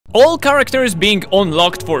All characters being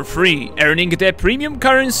unlocked for free, earning the premium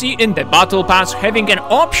currency in the battle pass, having an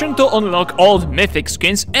option to unlock old mythic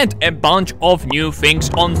skins and a bunch of new things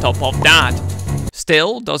on top of that.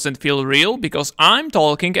 Still doesn't feel real because I'm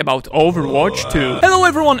talking about Overwatch 2. Hello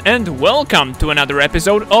everyone and welcome to another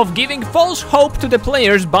episode of giving false hope to the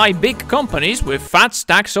players by big companies with fat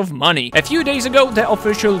stacks of money. A few days ago, the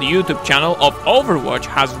official YouTube channel of Overwatch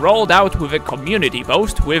has rolled out with a community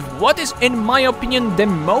post with what is, in my opinion, the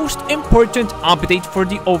most important update for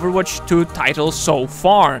the Overwatch 2 title so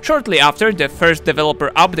far. Shortly after the first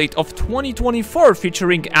developer update of 2024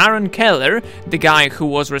 featuring Aaron Keller, the guy who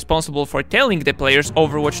was responsible for telling the players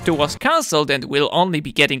Overwatch 2 was cancelled and will only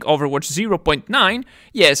be getting Overwatch 0.9,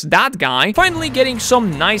 yes, that guy, finally getting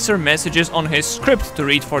some nicer messages on his script to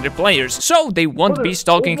read for the players, so they won't be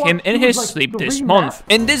stalking him in his sleep this month.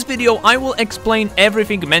 In this video, I will explain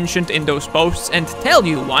everything mentioned in those posts and tell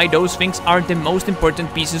you why those things are the most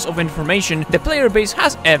important pieces of information the player base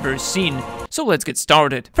has ever seen. So let's get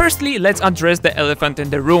started. Firstly, let's address the elephant in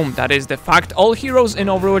the room, that is the fact all heroes in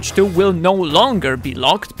Overwatch 2 will no longer be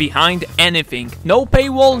locked behind anything. No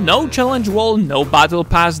paywall, no challenge wall, no battle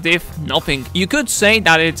pass diff, nothing. You could say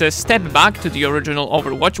that it's a step back to the original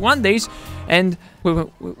Overwatch 1 days, and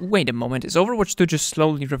wait a moment, is Overwatch 2 just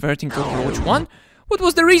slowly reverting to Overwatch 1? What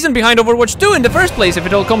was the reason behind Overwatch 2 in the first place if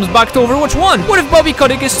it all comes back to Overwatch 1? What if Bobby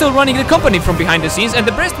Kotick is still running the company from behind the scenes and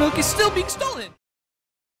the breast milk is still being stolen?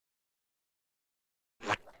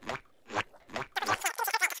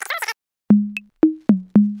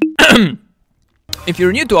 If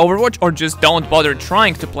you're new to Overwatch or just don't bother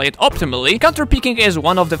trying to play it optimally, counterpicking is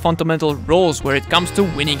one of the fundamental rules where it comes to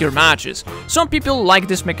winning your matches. Some people like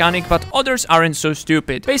this mechanic, but others aren't so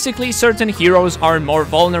stupid. Basically, certain heroes are more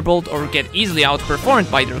vulnerable or get easily outperformed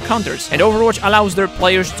by their counters, and Overwatch allows their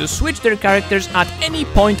players to switch their characters at any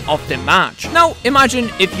point of the match. Now,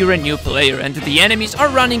 imagine if you're a new player and the enemies are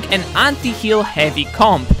running an anti-heal heavy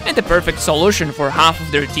comp, and the perfect solution for half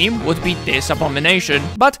of their team would be this abomination.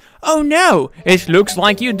 But oh no, it looks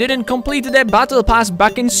like you didn't complete the battle pass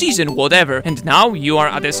back in season whatever, and now you are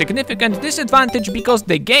at a significant disadvantage because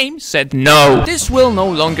the game said no. This will no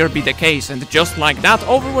longer be the case, and just like that,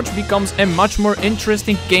 Overwatch becomes a much more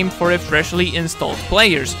interesting game for freshly installed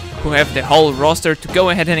players who have the whole roster to go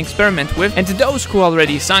ahead and experiment with, and those who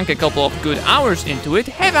already sunk a couple of good hours into it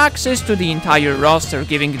have access to the entire roster,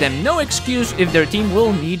 giving them no excuse if their team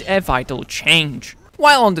will need a vital change.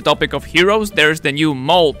 While on the topic of heroes, there's the new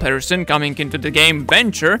mole person coming into the game,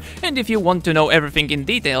 Venture, and if you want to know everything in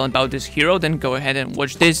detail about this hero, then go ahead and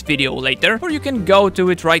watch this video later, or you can go to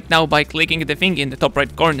it right now by clicking the thing in the top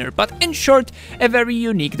right corner. But in short, a very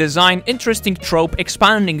unique design, interesting trope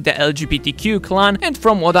expanding the LGBTQ clan, and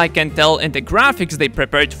from what I can tell in the graphics they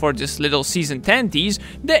prepared for this little season 10 tease,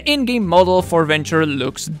 the in-game model for Venture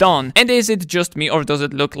looks done. And is it just me or does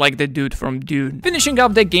it look like the dude from Dune? Finishing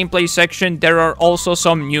up the gameplay section, there are also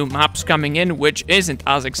some new maps coming in, which isn't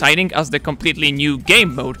as exciting as the completely new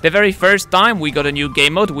game mode. The very first time we got a new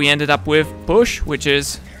game mode, we ended up with Push, which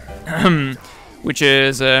is not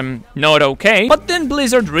okay, but then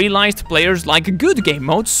Blizzard realized players like good game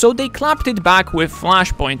modes, so they clapped it back with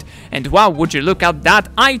Flashpoint, and wow, would you look at that,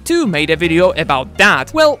 I too made a video about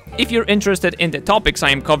that. Well, if you're interested in the topics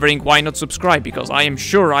I am covering, why not subscribe, because I am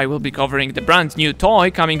sure I will be covering the brand new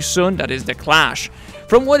toy coming soon, that is the Clash.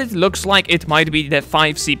 From what it looks like, it might be the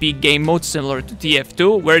 5 CP game mode similar to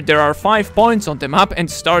TF2, where there are 5 points on the map,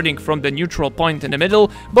 and starting from the neutral point in the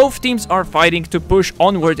middle, both teams are fighting to push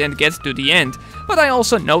onward and get to the end. But I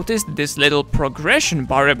also noticed this little progression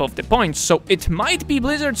bar above the points, so it might be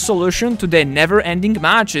Blizzard's solution to the never-ending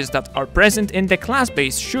matches that are present in the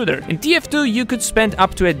class-based shooter. In TF2, you could spend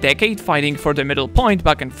up to a decade fighting for the middle point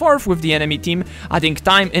back and forth with the enemy team, adding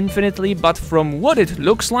time infinitely, but from what it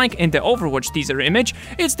looks like in the Overwatch teaser image,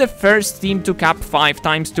 it's the first team to cap 5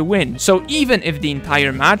 times to win. So even if the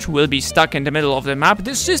entire match will be stuck in the middle of the map,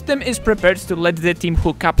 the system is prepared to let the team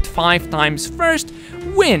who capped 5 times first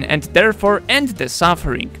win and therefore end the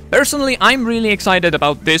suffering. Personally, I'm really excited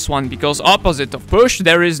about this one because opposite of Push,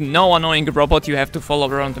 there is no annoying robot you have to follow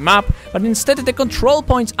around the map, but instead the control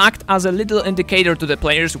points act as a little indicator to the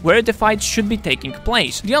players where the fights should be taking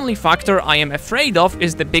place. The only factor I am afraid of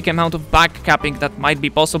is the big amount of backcapping that might be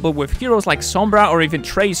possible with heroes like Sombra or even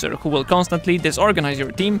Tracer, who will constantly disorganize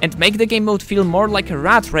your team and make the game mode feel more like a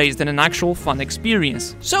rat race than an actual fun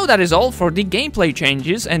experience. So that is all for the gameplay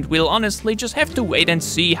changes, and we'll honestly just have to wait and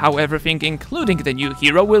see how everything, including the new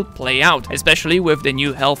hero, will play out. Especially with the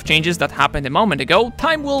new health changes that happened a moment ago,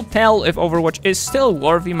 time will tell if Overwatch is still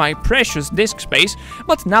worthy my precious disk space.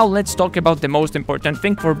 But now let's talk about the most important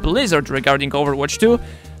thing for Blizzard regarding Overwatch 2,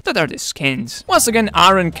 that are the skins. Once again,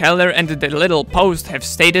 Aaron Keller and the Little Post have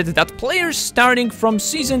stated that players starting from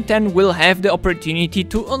Season 10 will have the opportunity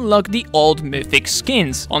to unlock the old mythic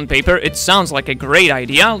skins. On paper, it sounds like a great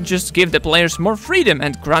idea, just give the players more freedom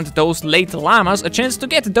and grant those late llamas a chance to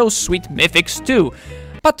get those sweet mythics too.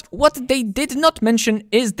 But what they did not mention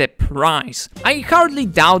is the price. I hardly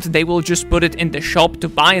doubt they will just put it in the shop to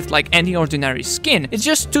buy it like any ordinary skin. It's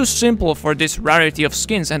just too simple for this rarity of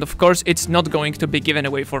skins, and of course it's not going to be given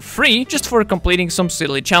away for free just for completing some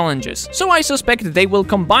silly challenges. So I suspect they will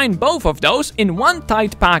combine both of those in one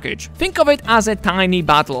tight package. Think of it as a tiny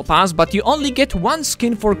battle pass, but you only get one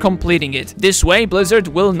skin for completing it. This way Blizzard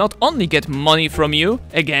will not only get money from you,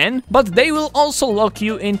 again, but they will also lock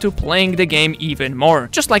you into playing the game even more,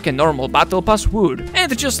 just like a normal battle pass would.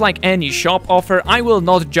 And just like any shop offer, I will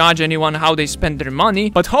not judge anyone how they spend their money,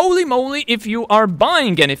 but holy moly, if you are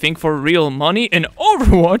buying anything for real money in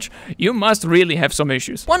Overwatch, you must really have some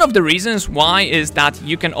issues. One of the reasons why is that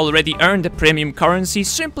you can already earn the premium currency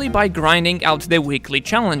simply by grinding out the weekly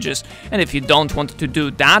challenges, and if you don't want to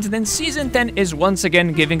do that, then Season 10 is once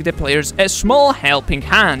again giving the players a small helping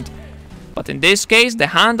hand. But in this case, the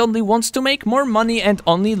hand only wants to make more money and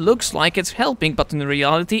only looks like it's helping, but in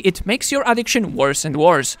reality it makes your addiction worse and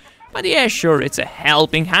worse. But yeah, sure, it's a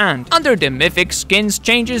helping hand. Under the mythic skins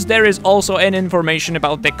changes, there is also an information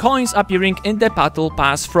about the coins appearing in the battle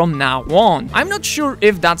pass from now on. I'm not sure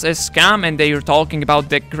if that's a scam and they are talking about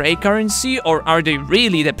the grey currency, or are they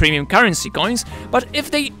really the premium currency coins, but if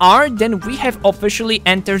they are, then we have officially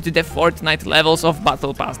entered the Fortnite levels of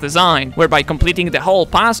battle pass design, where by completing the whole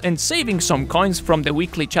pass and saving some coins from the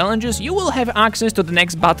weekly challenges, you will have access to the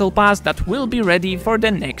next battle pass that will be ready for the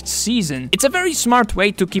next season. It's a very smart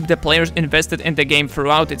way to keep the players invested in the game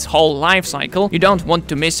throughout its whole life cycle. You don't want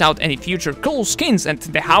to miss out any future cool skins and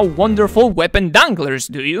the how wonderful weapon danglers,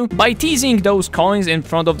 do you? By teasing those coins in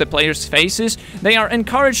front of the players' faces, they are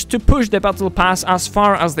encouraged to push the battle pass as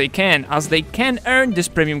far as they can earn this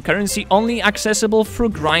premium currency only accessible through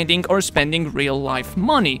grinding or spending real life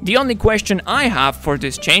money. The only question I have for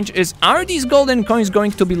this change is, are these golden coins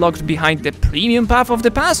going to be locked behind the premium path of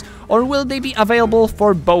the pass, or will they be available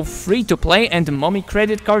for both free-to-play and mommy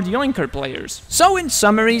credit card yoinker players? So in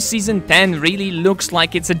summary, Season 10 really looks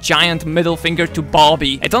like it's a giant middle finger to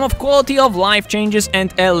Bobby, a ton of quality of life changes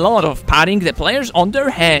and a lot of patting the players on their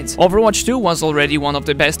heads. Overwatch 2 was already one of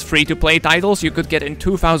the best free-to-play titles you could get in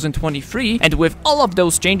 2023, and with all of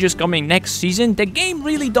those changes coming next season, the game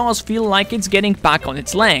really does feel like it's getting back on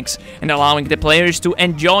its legs, and allowing the players to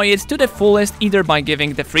enjoy it to the fullest, either by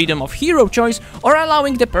giving the freedom of hero choice or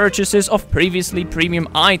allowing the purchases of previously premium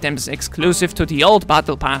items exclusive to the old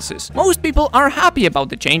battle passes. Most people are happy about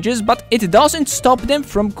the changes, but it doesn't stop them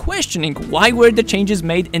from questioning why were the changes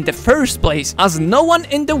made in the first place, as no one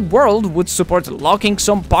in the world would support locking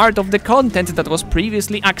some part of the content that was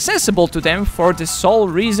previously accessible to them for the sole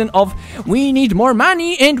reason of we need more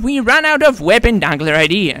money and we ran out of weapon dangler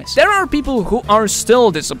ideas. There are people who are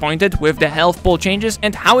still disappointed with the health pool changes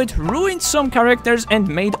and how it ruined some characters and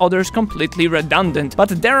made others completely redundant, but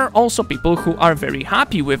there are also people who are very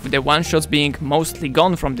happy with the one-shots being mostly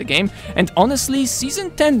gone from the game, and honestly,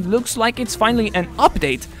 Season 10 looks like it's finally an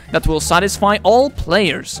update that will satisfy all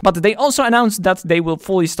players. But they also announced that they will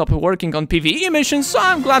fully stop working on PvE missions, so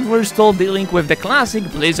I'm glad we're still dealing with the classic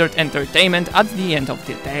Blizzard entertainment at the end of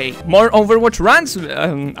the day. More Overwatch rants,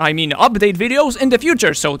 update videos in the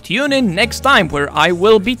future, so tune in next time where I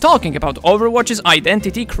will be talking about Overwatch's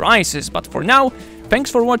identity crisis. But for now,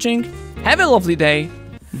 thanks for watching, have a lovely day,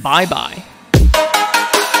 bye bye.